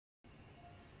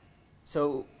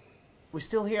So we're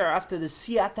still here after the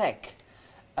CATEC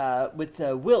with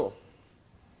Will.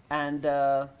 And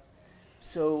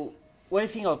so what do you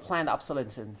think of planned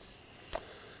obsolescence?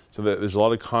 So there's a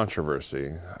lot of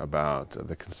controversy about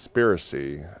the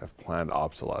conspiracy of planned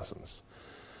obsolescence.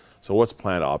 So what's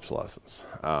planned obsolescence?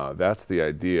 That's the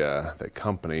idea that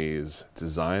companies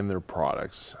design their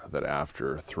products that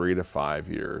after 3 to 5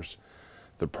 years,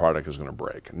 the product is going to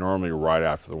break, normally right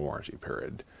after the warranty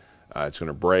period. It's going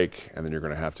to break, and then you're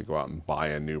going to have to go out and buy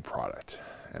a new product.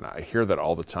 And I hear that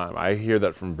all the time. I hear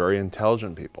that from very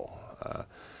intelligent people,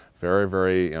 very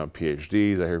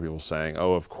PhDs. I hear people saying,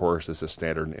 oh, of course, this is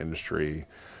standard in industry.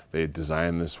 They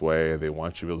design this way. They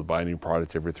want you to be able to buy a new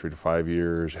product every 3 to 5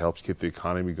 years. It helps keep the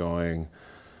economy going.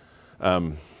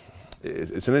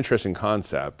 It's an interesting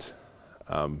concept.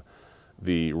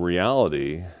 The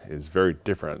reality is very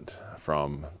different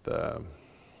from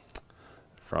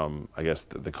I guess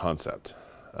the concept.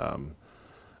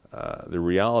 The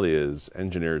reality is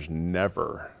engineers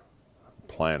never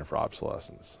plan for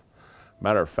obsolescence.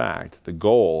 Matter of fact, the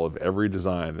goal of every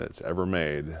design that's ever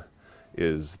made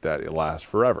is that it lasts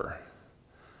forever.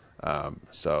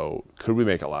 So could we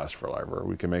make it last forever?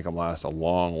 We can make them last a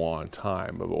long, long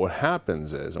time. But what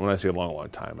happens is, and when I say a long, long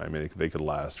time, I mean they could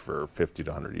last for 50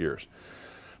 to 100 years.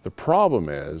 The problem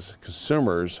is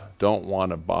consumers don't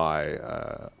want to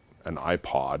buy an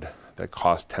iPod that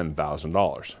costs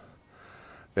 $10,000.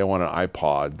 They want an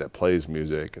iPod that plays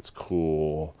music, it's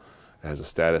cool, it has a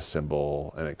status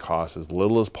symbol, and it costs as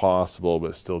little as possible, but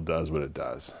it still does what it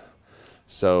does.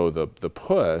 So the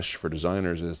push for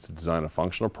designers is to design a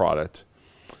functional product,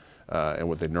 and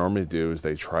what they normally do is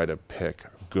they try to pick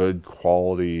good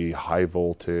quality, high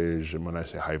voltage, and when I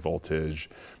say high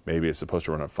voltage, maybe it's supposed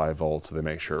to run at 5 volts, so they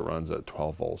make sure it runs at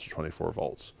 12 volts or 24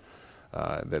 volts,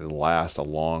 that it'll last a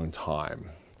long time.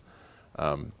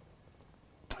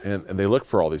 And they look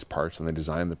for all these parts, and they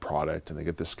design the product, and they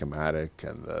get the schematic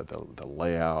and the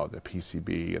layout, the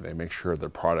PCB, and they make sure the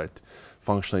product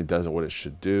functionally does what it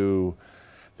should do.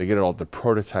 They get the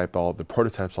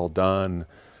prototype's all done.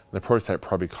 The prototype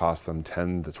probably costs them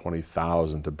 $10,000 to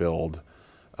 $20,000 to build.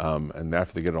 And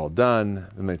after they get it all done,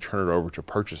 then they turn it over to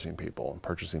purchasing people. And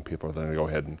purchasing people are then going to go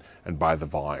ahead and buy the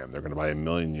volume. They're going to buy 1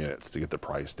 million units to get the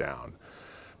price down.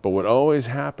 But what always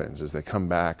happens is they come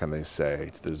back and they say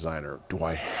to the designer, do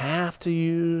I have to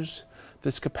use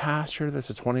this capacitor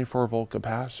that's a 24 volt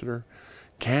capacitor?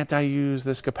 Can't I use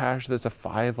this capacitor that's a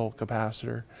 5 volt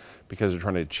capacitor? Because they're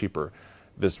trying to get cheaper.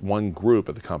 This one group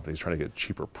at the company is trying to get a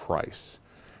cheaper price.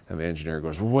 And the engineer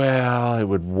goes, well, it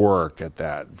would work at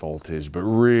that voltage, but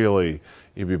really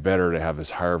it'd be better to have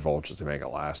this higher voltage to make it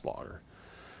last longer.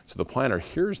 So the planner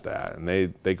hears that, and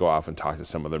they go off and talk to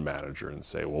some other manager and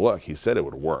say, well, look, he said it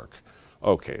would work.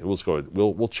 Okay,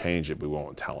 we'll change it, but we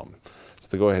won't tell him. So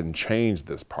they go ahead and change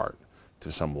this part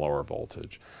to some lower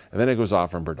voltage. And then it goes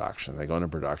off in production. They go into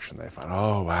production, they find,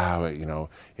 oh, wow,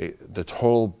 the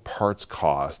total parts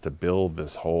cost to build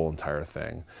this whole entire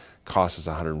thing costs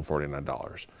us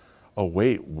 $149. Oh,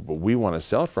 wait, but we want to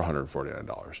sell it for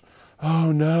 $149.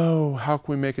 Oh, no, how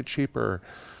can we make it cheaper?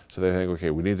 So they think, okay,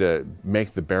 we need to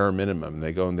make the bare minimum.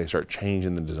 They go and they start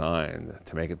changing the design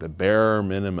to make it the bare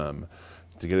minimum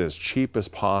to get it as cheap as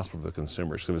possible for the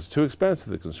consumers. So if it's too expensive,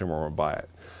 the consumer won't buy it.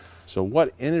 So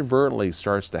what inadvertently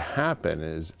starts to happen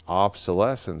is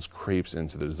obsolescence creeps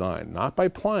into the design, not by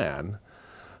plan,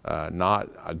 not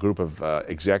a group of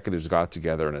executives got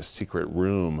together in a secret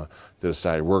room to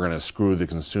decide we're going to screw the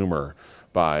consumer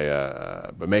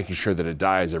by making sure that it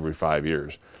dies every 5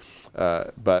 years.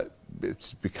 But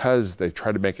it's because they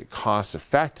try to make it cost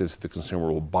effective so the consumer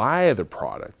will buy the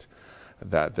product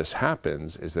that this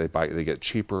happens is they get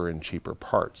cheaper and cheaper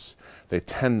parts. They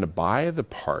tend to buy the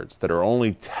parts that are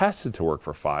only tested to work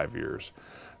for 5 years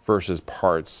versus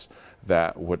parts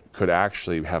that could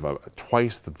actually have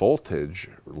twice the voltage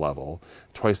level.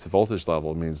 Twice the voltage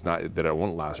level means not that it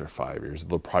won't last for 5 years.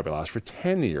 It'll probably last for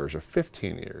 10 years or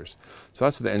 15 years. So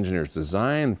that's what the engineer is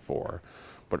designed for.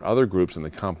 But other groups in the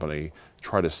company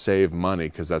try to save money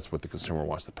because that's what the consumer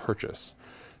wants to purchase.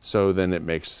 So then it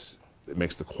makes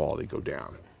the quality go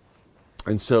down.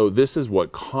 And so this is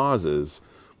what causes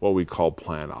what we call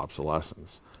planned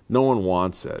obsolescence. No one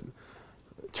wants it.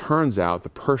 It turns out the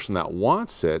person that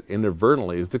wants it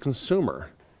inadvertently is the consumer.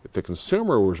 If the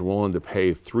consumer was willing to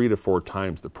pay 3 to 4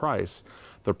 times the price,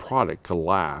 the product could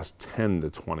last 10 to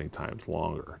 20 times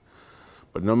longer.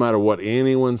 But no matter what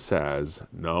anyone says,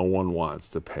 no one wants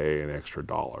to pay an extra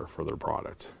dollar for their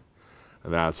product.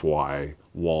 And that's why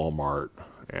Walmart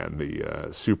and the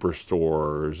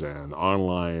superstores and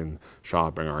online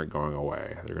shopping aren't going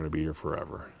away. They're going to be here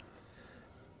forever.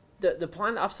 The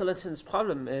planned obsolescence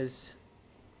problem is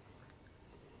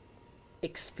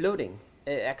exploding,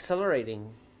 accelerating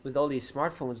with all these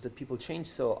smartphones that people change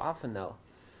so often now,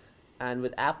 and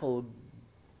with Apple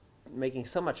making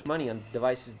so much money on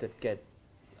devices that get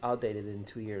outdated in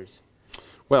 2 years.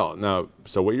 Well, now,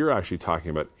 so what you're actually talking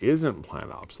about isn't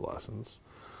planned obsolescence.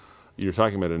 You're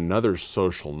talking about another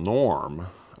social norm,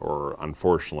 or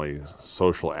unfortunately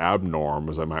social abnorm,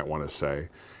 as I might want to say,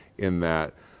 in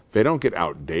that they don't get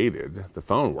outdated. The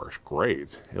phone works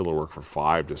great. It'll work for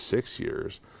 5 to 6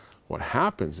 years. What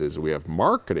happens is we have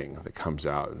marketing that comes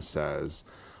out and says,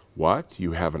 what,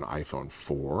 you have an iPhone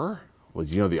 4? Well,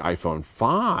 you know the iPhone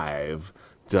 5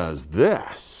 does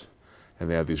this. And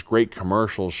they have these great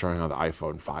commercials showing how the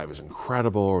iPhone 5 is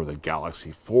incredible, or the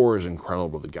Galaxy 4 is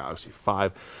incredible, or the Galaxy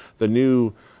 5. The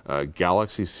new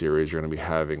Galaxy series, you're going to be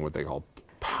having what they call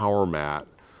Power Mat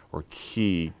or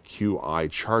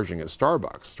QI charging at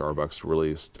Starbucks.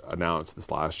 Starbucks announced this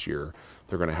last year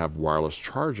they're going to have wireless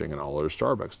charging in all their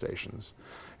Starbucks stations.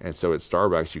 And so at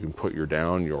Starbucks, you can put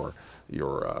down your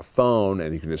phone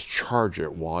and you can just charge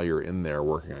it while you're in there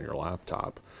working on your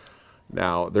laptop.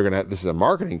 Now, this is a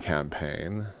marketing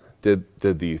campaign. Did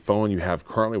the phone you have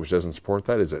currently, which doesn't support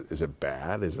that, is it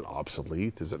bad? Is it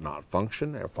obsolete? Does it not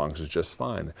function? It functions just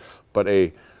fine. But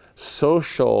a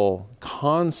social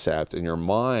concept in your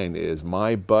mind is,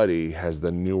 my buddy has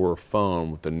the newer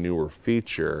phone with the newer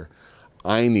feature.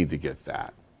 I need to get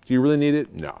that. Do you really need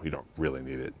it? No, you don't really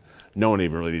need it. No one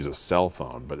even really needs a cell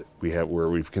phone, but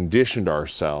we've conditioned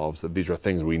ourselves that these are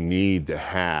things we need to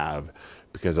have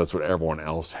because that's what everyone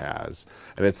else has.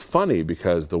 And it's funny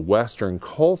because the Western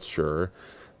culture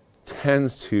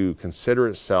tends to consider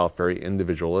itself very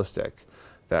individualistic,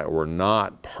 that we're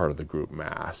not part of the group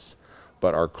mass.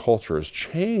 But our culture has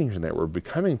changed and that we're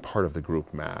becoming part of the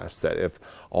group mass, that if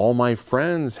all my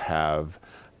friends have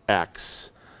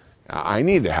X, I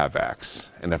need to have X.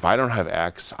 And if I don't have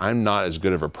X, I'm not as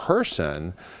good of a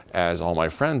person as all my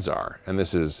friends are. And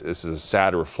this is a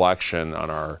sad reflection on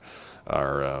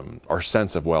our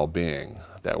sense of well-being,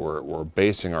 that we're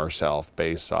basing ourselves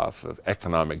based off of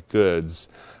economic goods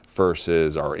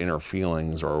versus our inner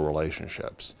feelings or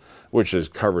relationships, which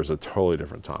covers a totally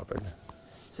different topic.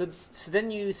 So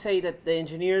then you say that the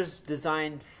engineers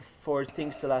designed for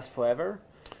things to last forever,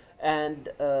 and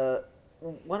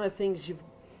one of the things you've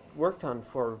worked on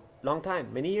for a long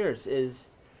time, many years, is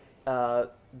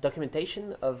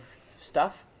documentation of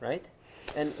stuff, right?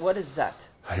 And what is that?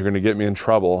 You're going to get me in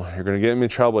trouble. You're going to get me in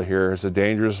trouble here. It's a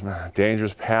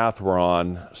dangerous path we're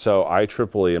on. So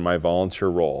IEEE, in my volunteer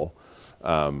role in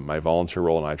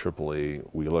IEEE,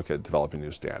 we look at developing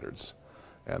new standards.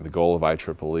 And the goal of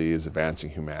IEEE is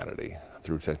advancing humanity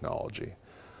through technology.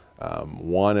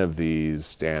 One of these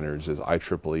standards is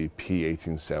IEEE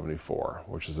P1874,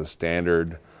 which is a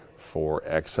standard for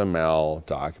XML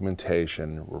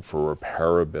documentation for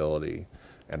repairability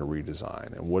and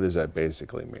redesign. And what does that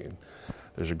basically mean?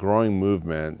 There's a growing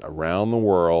movement around the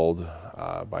world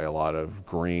by a lot of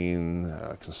green,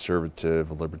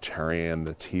 conservative, libertarian,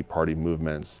 the Tea Party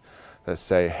movements that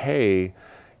say, hey,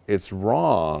 it's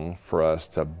wrong for us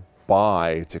to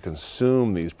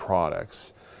consume these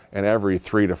products, and every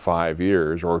 3 to 5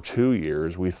 years or 2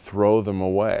 years we throw them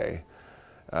away,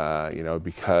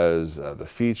 because the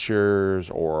features,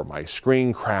 or my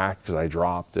screen cracked because I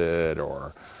dropped it,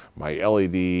 or my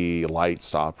LED light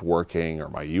stopped working, or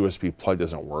my USB plug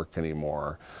doesn't work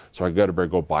anymore, so I better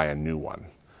go buy a new one.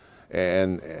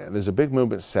 And there's a big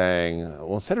movement saying,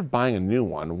 well, instead of buying a new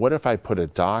one, what if I put a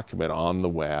document on the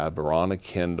web or on a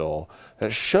Kindle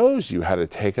that shows you how to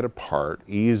take it apart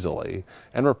easily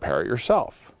and repair it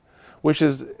yourself? Which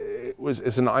is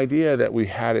an idea that we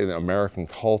had in American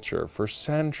culture for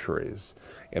centuries.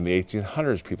 In the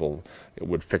 1800s, people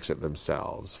would fix it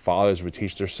themselves. Fathers would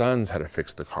teach their sons how to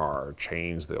fix the car,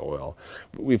 change the oil.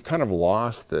 But we've kind of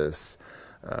lost this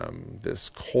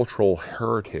cultural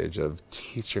heritage of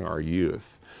teaching our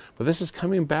youth. But this is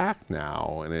coming back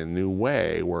now in a new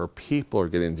way, where people are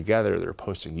getting together, they're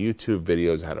posting YouTube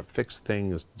videos how to fix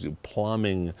things, do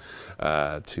plumbing,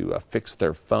 to fix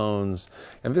their phones.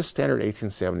 And this standard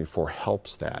 1874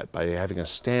 helps that by having a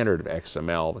standard of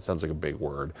XML. That sounds like a big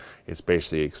word. It's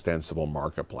basically extensible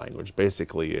markup language.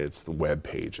 Basically, it's the web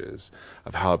pages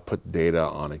of how to put data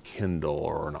on a Kindle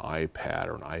or an iPad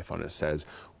or an iPhone. It says,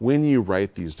 when you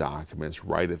write these documents,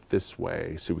 write it this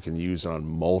way so we can use it on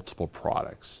multiple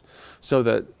products, so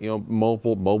that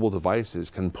mobile devices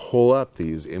can pull up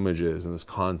these images and this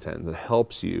content that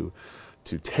helps you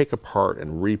to take apart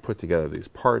and re-put together these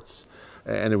parts.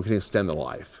 and we can extend the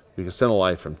life. We can extend the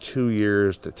life from 2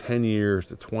 years to 10 years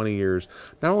to 20 years.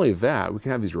 Not only that, we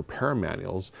can have these repair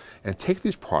manuals and take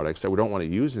these products that we don't want to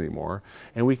use anymore,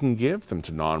 and we can give them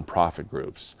to nonprofit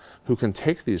groups who can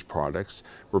take these products,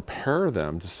 repair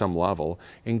them to some level,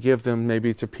 and give them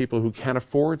maybe to people who can't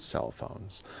afford cell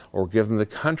phones, or give them to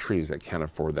countries that can't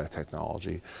afford that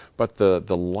technology. But the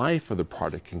life of the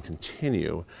product can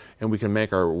continue, and we can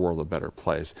make our world a better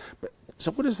place.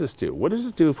 So what does this do? What does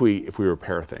it do if we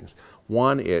repair things?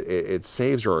 One, it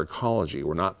saves our ecology.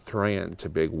 We're not throwing it into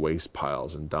big waste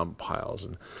piles and dump piles.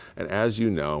 And as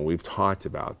you know, we've talked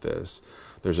about this,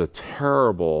 there's a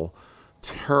terrible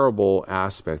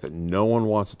aspect that no one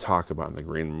wants to talk about in the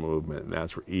green movement, and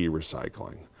that's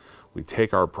e-recycling. We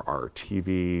take our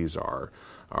TVs,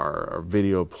 our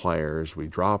video players, we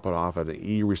drop it off at an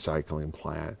e-recycling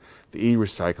plant. The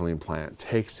e-recycling plant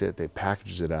takes it, they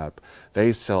package it up,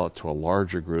 they sell it to a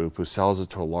larger group who sells it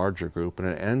to a larger group, and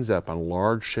it ends up on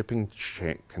large shipping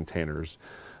containers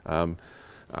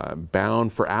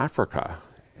bound for Africa.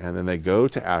 And then they go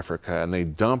to Africa and they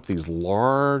dump these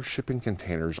large shipping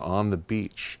containers on the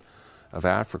beach of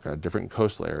Africa, different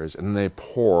coastal areas, and then they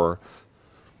pour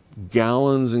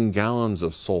gallons and gallons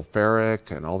of sulfuric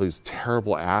and all these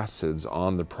terrible acids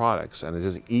on the products, and it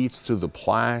just eats through the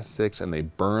plastics, and they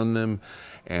burn them,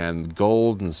 and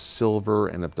gold and silver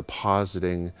end up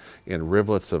depositing in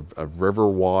rivulets of river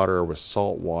water with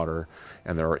salt water.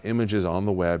 And there are images on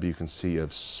the web you can see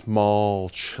of small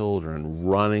children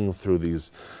running through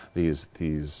this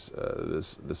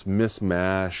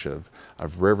mismatch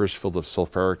of rivers filled with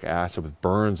sulfuric acid with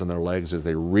burns on their legs as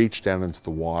they reach down into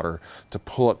the water to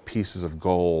pull up pieces of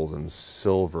gold and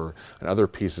silver and other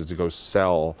pieces to go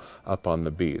sell up on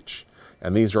the beach.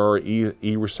 And these are our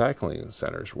e-recycling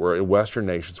centers, where in Western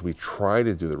nations we try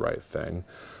to do the right thing,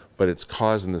 but it's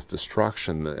causing this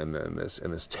destruction and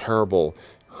this terrible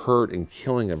hurt and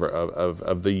killing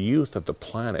of the youth of the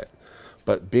planet.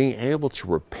 But being able to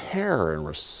repair and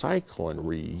recycle and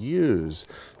reuse,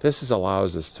 this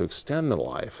allows us to extend the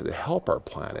life, to help our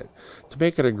planet, to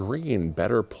make it a green,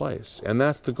 better place. And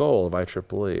that's the goal of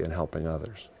IEEE and helping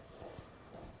others.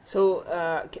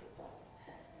 So,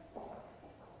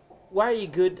 why are you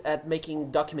good at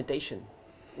making documentation?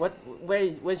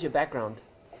 Where's your background?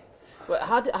 Well,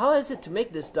 how is it to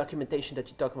make this documentation that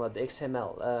you're talking about, the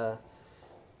XML?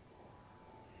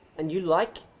 And you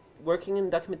like working in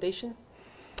documentation?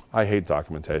 I hate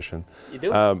documentation. You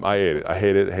do? I hate it. I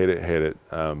hate it.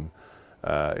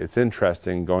 It's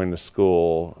interesting going to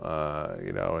school,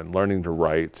 and learning to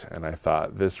write, and I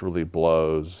thought, this really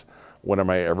blows. When am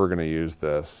I ever going to use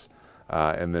this?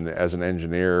 And then as an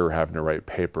engineer, having to write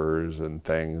papers and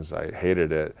things, I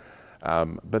hated it.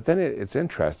 But then it's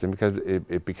interesting because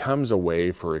it becomes a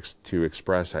way to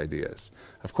express ideas.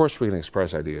 Of course, we can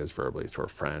express ideas verbally to our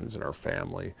friends and our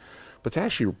family, but to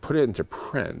actually put it into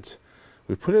print,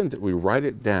 we write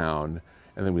it down,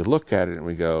 and then we look at it and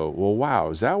we go, well, wow,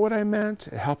 is that what I meant?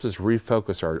 It helps us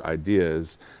refocus our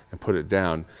ideas and put it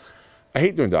down. I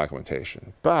hate doing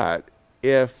documentation, but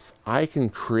if I can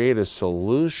create a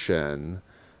solution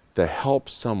that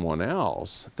helps someone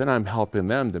else, then I'm helping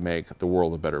them to make the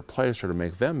world a better place or to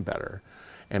make them better.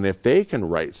 And if they can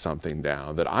write something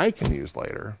down that I can use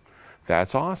later,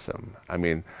 that's awesome. I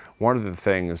mean, one of the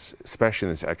things, especially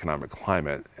in this economic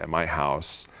climate, at my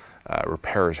house, the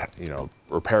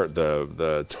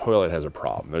toilet has a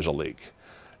problem. There's a leak.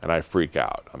 And I freak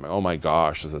out. I'm like, oh my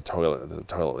gosh, there's a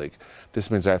toilet leak. This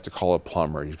means I have to call a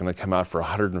plumber. He's going to come out for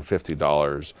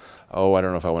 $150. Oh, I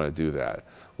don't know if I want to do that.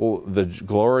 Well, the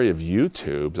glory of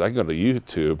YouTube is I can go to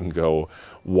YouTube and go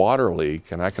water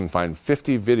leak, and I can find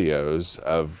 50 videos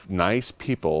of nice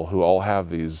people who all have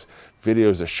these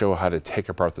videos that show how to take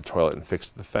apart the toilet and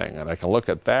fix the thing. And I can look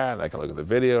at that, and I can look at the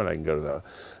video, and I can go to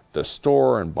the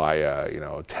store and buy a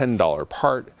 $10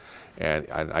 part. And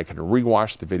I can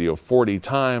rewatch the video 40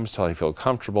 times till I feel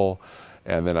comfortable,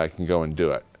 and then I can go and do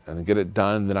it and get it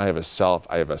done. Then I have a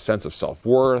sense of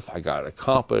self-worth. I got it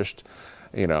accomplished,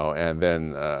 and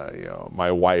then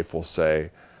my wife will say,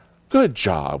 "Good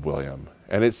job, William."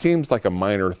 And it seems like a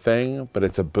minor thing, but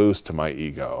it's a boost to my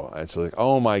ego. It's like,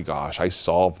 oh my gosh, I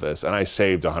solved this and I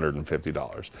saved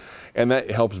 $150. And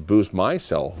that helps boost my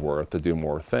self-worth to do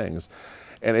more things.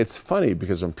 And it's funny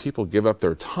because when people give up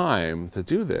their time to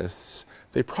do this,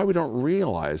 they probably don't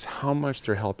realize how much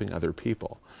they're helping other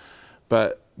people.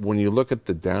 But when you look at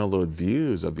the download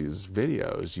views of these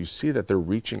videos, you see that they're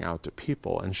reaching out to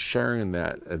people and sharing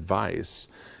that advice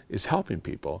is helping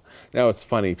people. Now it's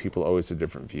funny, people always have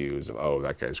different views of, oh,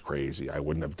 that guy's crazy. I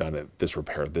wouldn't have done it, this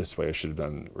repair this way. I should have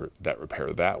done that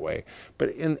repair that way.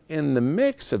 But in the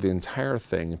mix of the entire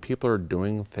thing, people are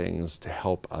doing things to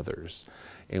help others.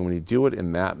 And when you do it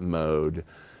in that mode,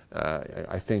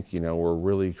 I think, we're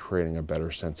really creating a better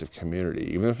sense of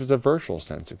community, even if it's a virtual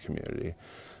sense of community.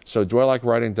 So do I like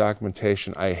writing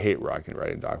documentation? I hate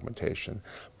writing documentation.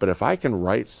 But if I can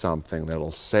write something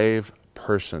that'll save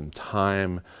person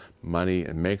time, money,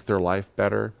 and make their life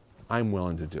better, I'm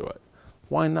willing to do it.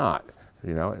 Why not?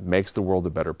 It makes the world a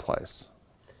better place.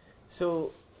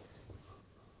 So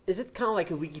is it kind of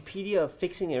like a Wikipedia of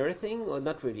fixing everything, or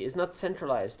not really? It's not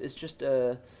centralized. It's just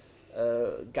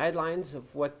guidelines of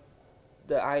what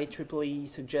the IEEE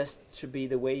suggests should be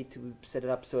the way to set it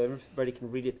up so everybody can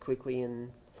read it quickly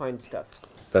and find stuff.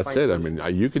 That's it. I mean,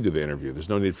 you could do the interview. There's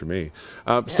no need for me.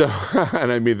 So, and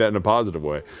I mean that in a positive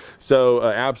way. So,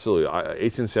 absolutely.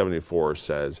 1874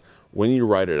 says, when you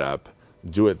write it up,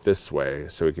 do it this way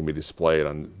so it can be displayed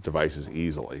on devices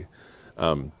easily.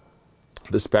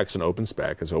 The spec's an open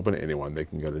spec. It's open to anyone. They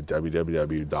can go to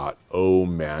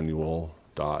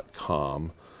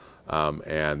www.omanual.com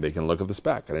and they can look at the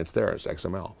spec, and it's there. It's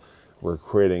XML. We're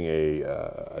creating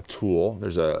a tool.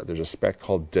 There's a spec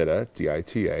called DITA,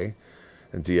 D-I-T-A.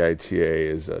 And DITA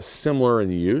is similar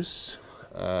in use,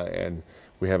 and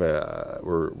we have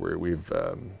we've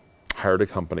hired a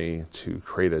company to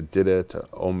create a DITA to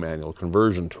OManual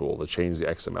conversion tool to change the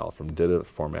XML from DITA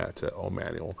format to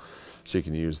OManual, so you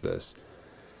can use this.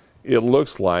 It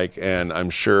looks like, and I'm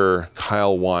sure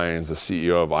Kyle Wines, the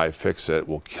CEO of iFixit,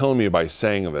 will kill me by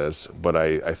saying this, but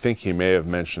I think he may have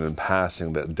mentioned in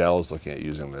passing that Dell's looking at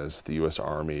using this, the U.S.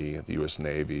 Army, the U.S.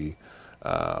 Navy,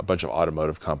 a bunch of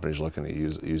automotive companies looking at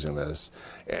using this.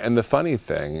 And the funny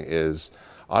thing is,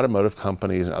 automotive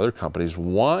companies and other companies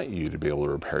want you to be able to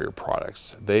repair your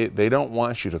products. They don't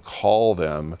want you to call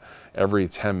them every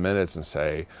 10 minutes and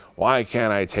say, why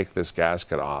can't I take this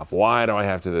gasket off? Why do I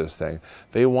have to do this thing?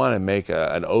 They want to make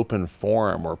an open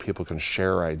forum where people can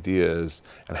share ideas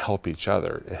and help each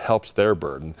other. It helps their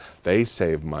burden. They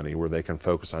save money where they can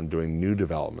focus on doing new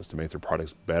developments to make their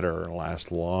products better and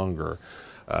last longer.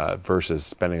 Versus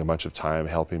spending a bunch of time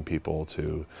helping people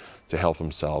to help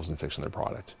themselves in fixing their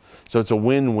product. So it's a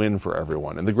win-win for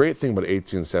everyone. And the great thing about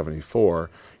 1874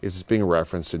 is it's being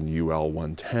referenced in UL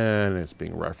 110, it's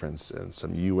being referenced in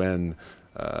some UN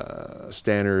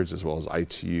standards as well as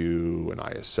ITU and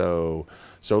ISO.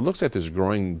 So it looks like there's a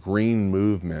growing green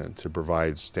movement to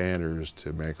provide standards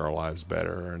to make our lives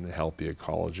better and help the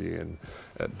ecology and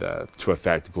to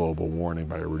affect global warming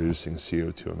by reducing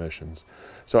CO2 emissions.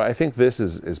 So I think this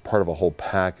is part of a whole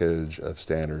package of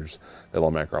standards that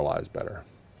will make our lives better.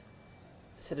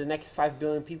 So the next 5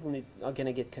 billion people are going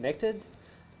to get connected,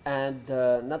 and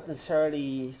not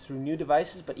necessarily through new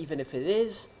devices, but even if it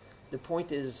is, the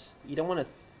point is you don't want to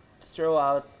throw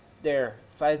out there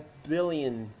 5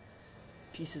 billion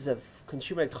pieces of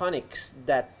consumer electronics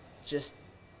that just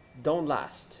don't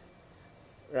last,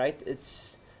 right?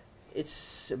 It's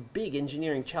a big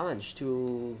engineering challenge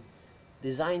to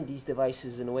design these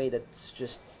devices in a way that's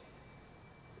just,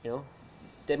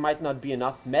 there might not be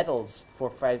enough metals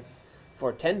for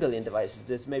 10 billion devices.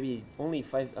 There's maybe only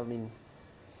 5. I mean,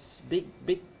 it's a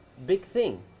big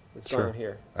thing that's going on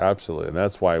here. Absolutely, and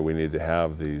that's why we need to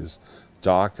have these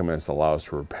documents that allow us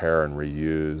to repair and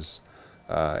reuse.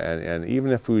 And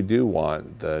even if we do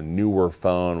want the newer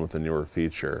phone with the newer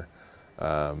feature,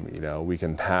 we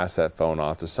can pass that phone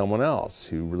off to someone else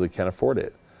who really can't afford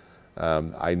it.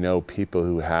 I know people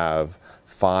who have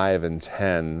 5 and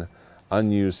 10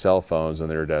 unused cell phones in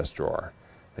their desk drawer.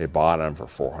 They bought them for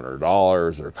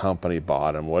 $400, their company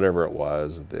bought them, whatever it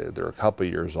was. They're a couple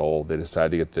years old. They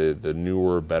decided to get the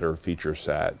newer, better feature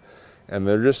set, and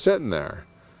they're just sitting there.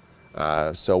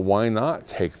 So why not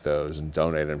take those and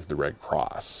donate them to the Red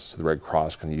Cross so the Red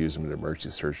Cross can use them in an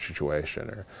emergency search situation?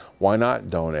 Or why not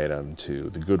donate them to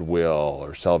the Goodwill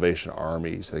or Salvation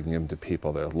Army so they can give them to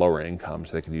people that have lower income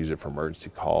so they can use it for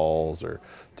emergency calls or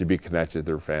to be connected to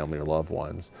their family or loved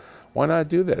ones? Why not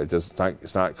do that?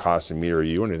 It's not costing me or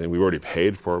you anything. We've already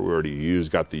paid for it. We already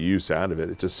got the use out of it.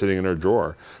 It's just sitting in our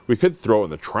drawer. We could throw it in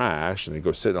the trash and it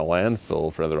go sit in a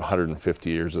landfill for another 150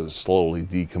 years as it slowly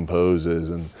decomposes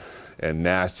and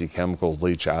nasty chemicals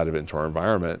leach out of it into our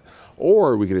environment.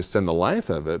 Or we could extend the life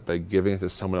of it by giving it to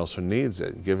someone else who needs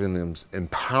it,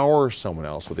 empower someone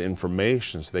else with the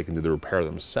information so they can do the repair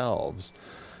themselves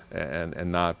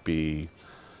and not be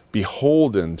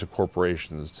beholden to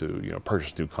corporations to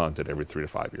purchase new content every 3 to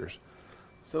 5 years.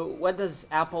 So what does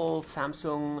Apple,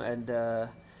 Samsung, and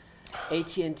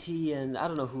AT&T and I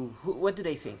don't know who what do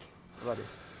they think about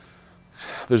this?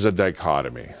 there's a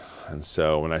dichotomy. And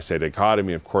so when I say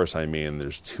dichotomy, of course, I mean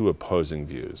there's two opposing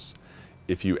views.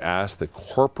 If you ask the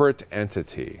corporate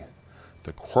entity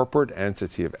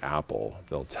of Apple,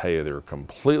 they'll tell you they're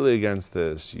completely against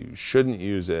this, you shouldn't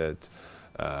use it,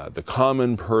 the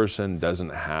common person doesn't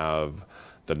have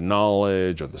the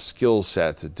knowledge or the skill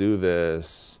set to do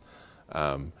this.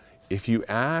 If you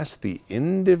ask the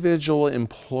individual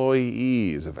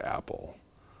employees of Apple,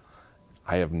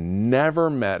 I have never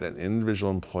met an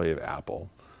individual employee of Apple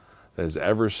that has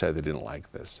ever said they didn't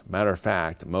like this. Matter of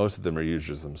fact, most of them are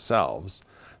users themselves.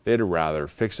 They'd rather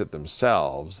fix it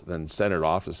themselves than send it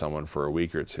off to someone for a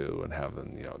week or two and have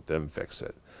them, them fix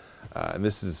it. And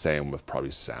this is the same with probably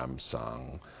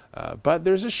Samsung. But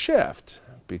there's a shift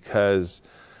because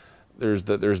there's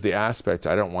the aspect,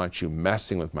 I don't want you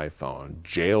messing with my phone,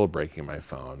 jailbreaking my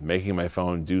phone, making my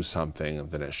phone do something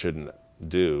that it shouldn't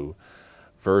do,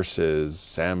 versus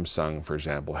Samsung, for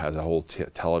example, has a whole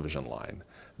television line.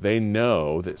 They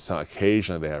know that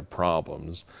occasionally they have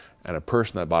problems, and a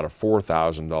person that bought a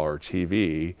 $4,000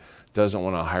 TV doesn't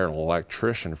want to hire an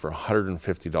electrician for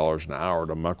 $150 an hour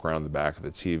to muck around the back of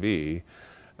the TV,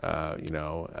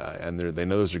 and they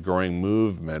know there's a growing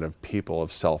movement of people,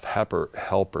 of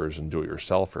self-helpers and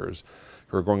do-it-yourselfers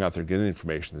who are going out there getting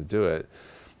information to do it.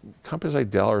 Companies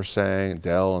like Dell and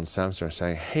Samsung are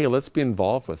saying, hey, let's be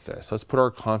involved with this. Let's put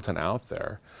our content out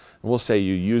there. And we'll say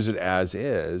you use it as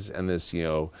is, and this,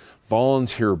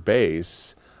 volunteer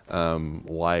base, there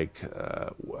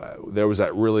was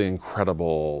that really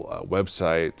incredible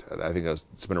website, I think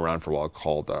it's been around for a while,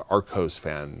 called Arcos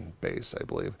Fan Base, I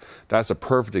believe. That's a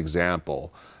perfect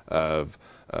example of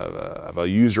a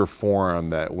user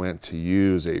forum that went to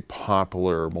use a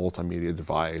popular multimedia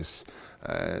device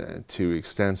to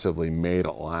extensively make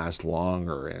it last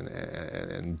longer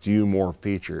and do more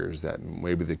features that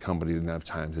maybe the company didn't have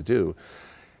time to do.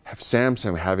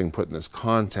 Samsung, having put in this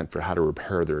content for how to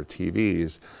repair their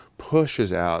TVs,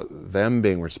 pushes out them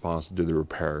being responsible to do the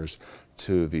repairs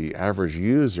to the average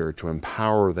user to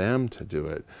empower them to do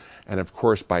it. And of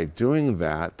course, by doing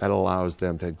that, that allows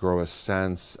them to grow a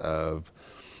sense of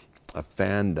a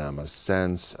fandom, a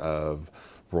sense of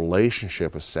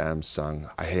relationship with Samsung.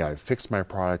 Hey, I fixed my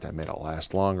product, I made it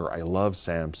last longer, I love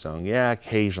Samsung. Yeah,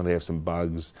 occasionally they have some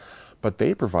bugs, but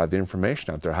they provide the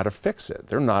information out there how to fix it.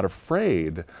 They're not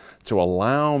afraid to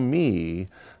allow me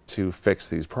to fix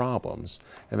these problems.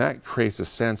 And that creates a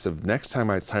sense of next time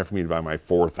it's time for me to buy my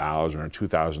 $4,000 or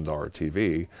 $2,000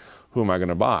 TV, who am I going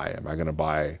to buy? Am I going to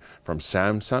buy from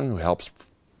Samsung, who helps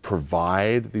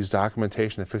provide these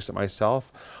documentation to fix it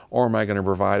myself? Or am I going to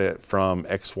provide it from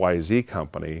XYZ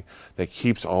company that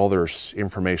keeps all their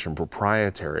information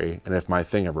proprietary, and if my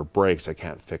thing ever breaks, I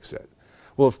can't fix it?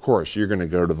 Well, of course, you're going to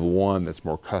go to the one that's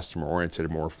more customer-oriented,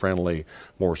 more friendly,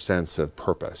 more sense of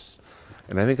purpose.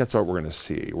 And I think that's what we're going to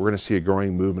see. We're going to see a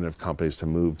growing movement of companies to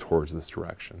move towards this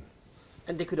direction.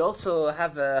 And they could also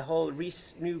have a whole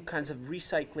new kinds of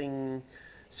recycling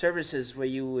services where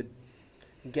you would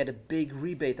get a big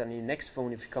rebate on your next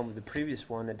phone if you come with the previous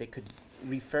one, and they could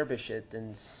refurbish it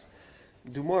and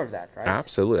do more of that, right?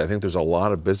 Absolutely. I think there's a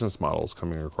lot of business models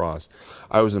coming across.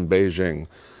 I was in Beijing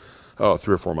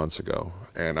 3 or 4 months ago,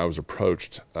 and I was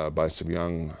approached by some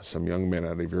young men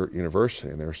at a university,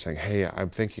 and they were saying, hey, I'm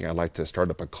thinking I'd like to start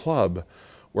up a club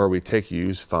where we take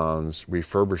used phones,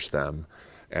 refurbish them,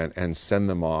 and send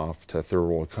them off to third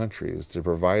world countries to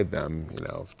provide them,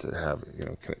 to have,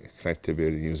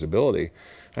 connectivity and usability.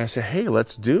 And I said, hey,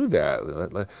 let's do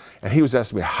that. And he was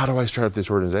asking me, how do I start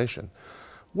this organization?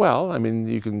 Well, I mean,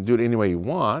 you can do it any way you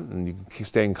want, and you can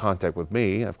stay in contact with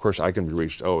me. Of course, I can be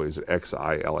reached always at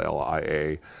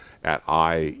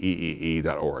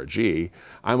xillia@IEEE.org.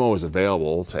 I'm always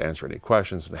available to answer any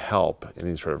questions and help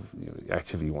any sort of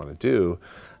activity you want to do.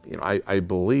 I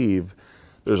believe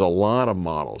there's a lot of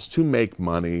models to make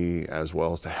money as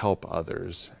well as to help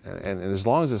others. And as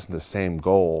long as it's the same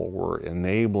goal, we're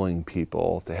enabling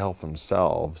people to help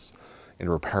themselves in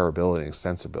repairability and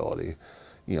extensibility,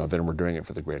 then we're doing it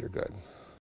for the greater good.